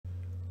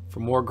For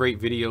more great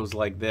videos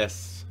like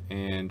this,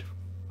 and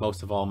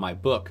most of all my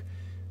book,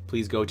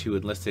 please go to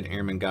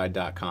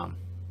enlistedairmanguide.com.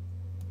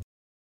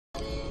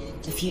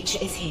 The future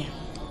is here.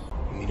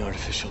 You mean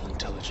artificial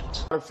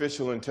intelligence?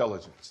 Artificial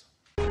intelligence.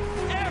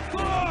 Air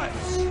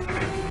Force!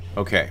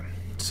 Okay,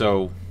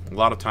 so a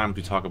lot of times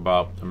we talk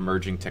about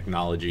emerging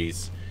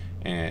technologies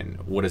and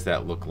what does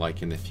that look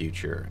like in the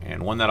future,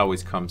 and one that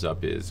always comes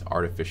up is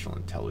artificial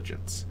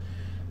intelligence.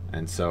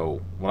 And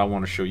so what I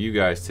want to show you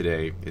guys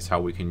today is how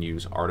we can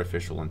use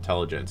artificial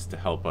intelligence to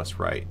help us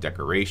write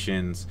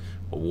decorations,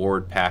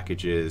 award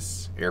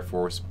packages, Air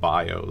Force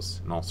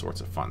bios, and all sorts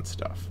of fun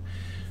stuff.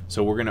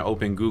 So we're going to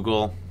open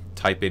Google,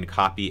 type in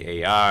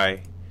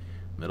copyai,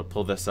 it'll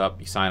pull this up.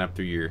 You sign up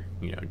through your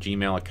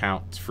Gmail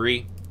account, it's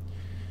free,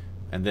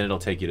 and then it'll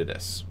take you to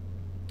this.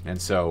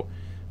 And so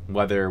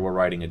whether we're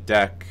writing a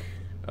deck,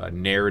 a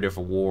narrative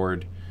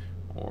award,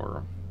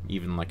 or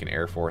even like an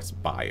Air Force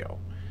bio.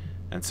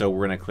 And so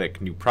we're going to click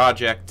new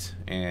project,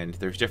 and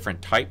there's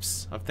different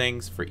types of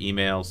things for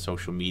emails,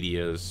 social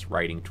medias,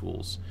 writing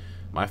tools.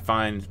 I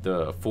find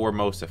the four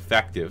most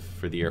effective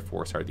for the Air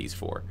Force are these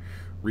four: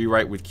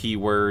 rewrite with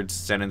keywords,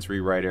 sentence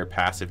rewriter,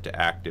 passive to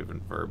active,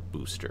 and verb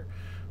booster.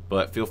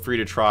 But feel free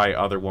to try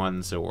other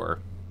ones or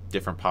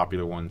different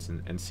popular ones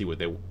and see what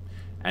they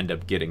end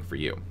up getting for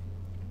you.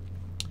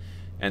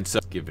 And so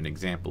give an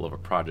example of a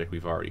project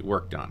we've already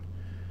worked on.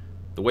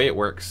 The way it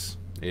works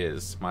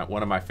is,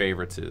 one of my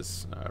favorites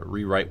is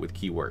rewrite with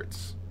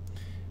keywords.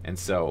 And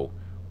so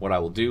what I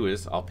will do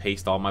is I'll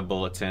paste all my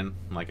bullets in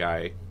like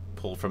I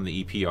pulled from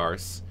the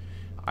EPRs.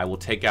 I will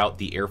take out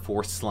the Air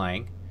Force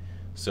slang.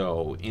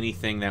 So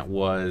anything that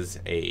was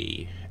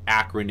a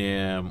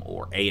acronym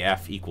or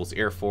AF equals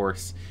Air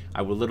Force,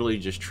 I would literally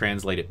just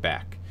translate it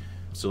back.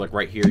 So like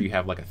right here you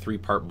have like a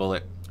 3-part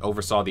bullet: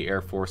 oversaw the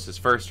Air Force's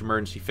first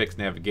emergency fixed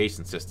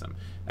navigation system,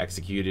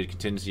 executed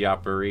contingency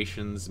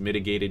operations,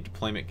 mitigated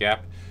deployment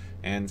gap,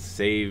 and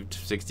saved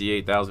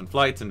 68,000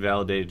 flights and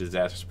validated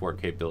disaster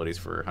support capabilities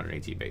for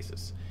 118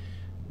 bases.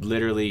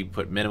 Literally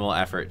put minimal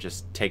effort,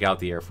 just take out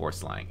the Air Force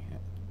slang.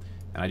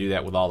 And I do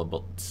that with all the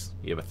bullets.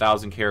 You have a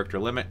 1,000 character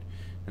limit,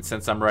 and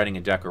since I'm writing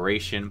a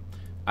decoration,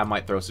 I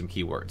might throw some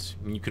keywords.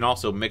 And you can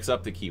also mix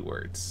up the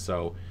keywords.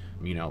 So,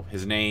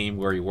 his name,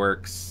 where he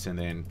works, and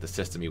then the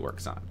system he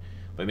works on.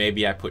 But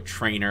maybe I put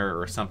trainer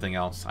or something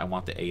else I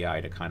want the AI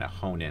to kind of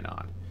hone in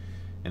on.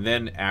 And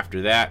then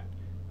after that,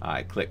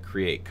 I click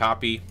create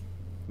copy.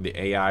 The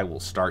AI will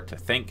start to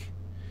think.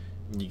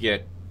 You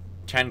get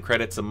 10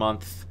 credits a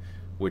month,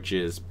 which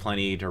is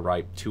plenty to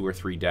write 2 or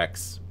 3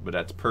 decks, but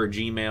that's per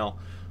Gmail.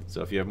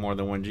 So if you have more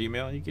than one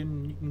Gmail, you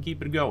can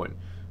keep it going.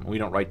 We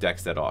don't write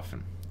decks that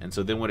often. And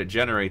so then what it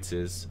generates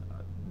is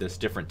this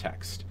different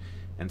text.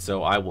 And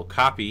so I will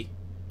copy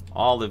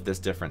all of this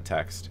different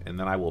text, and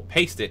then I will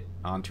paste it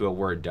onto a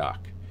Word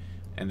doc.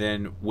 And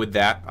then with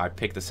that, I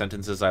pick the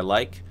sentences I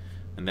like,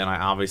 and then I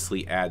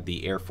obviously add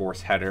the Air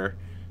Force header,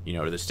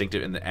 the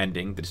distinctive in the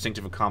ending, the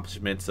distinctive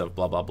accomplishments of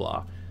blah blah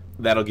blah.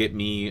 That'll get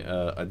me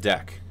a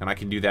deck, and I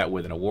can do that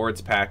with an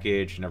awards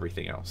package and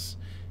everything else.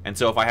 And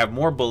so if I have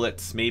more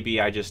bullets, maybe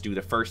I just do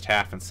the first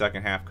half and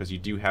second half, because you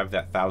do have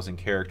that 1,000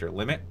 character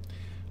limit,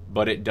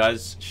 but it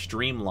does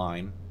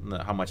streamline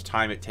how much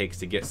time it takes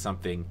to get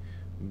something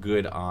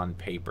good on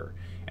paper.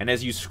 And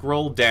as you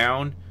scroll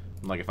down,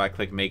 like if I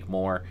click make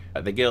more,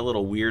 they get a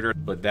little weirder,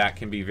 but that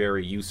can be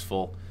very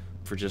useful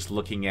for just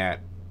looking at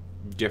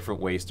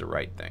different ways to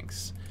write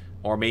things.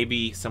 Or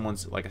maybe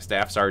someone's, like a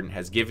staff sergeant,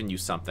 has given you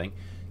something.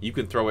 You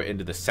can throw it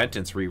into the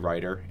sentence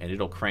rewriter and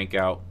it'll crank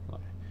out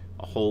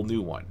a whole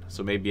new one.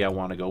 So maybe I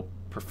want to go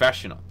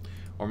professional,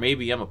 or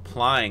maybe I'm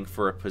applying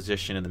for a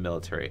position in the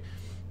military,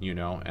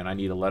 and I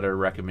need a letter of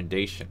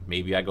recommendation.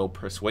 Maybe I go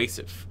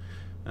persuasive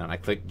and I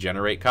click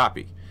generate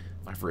copy.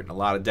 I've written a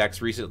lot of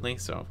decks recently,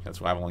 so that's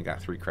why I've only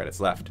got 3 credits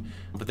left.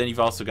 But then you've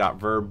also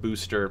got verb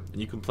booster, and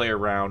you can play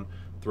around,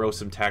 throw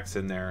some text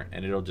in there,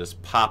 and it'll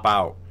just pop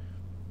out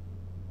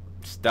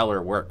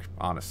stellar work,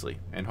 honestly.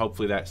 And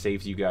hopefully that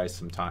saves you guys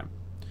some time.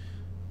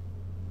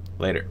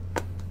 Later.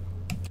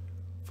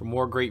 For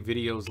more great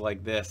videos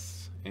like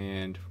this,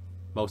 and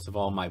most of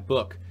all my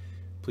book,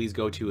 please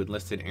go to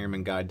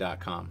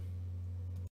enlistedairmanguide.com.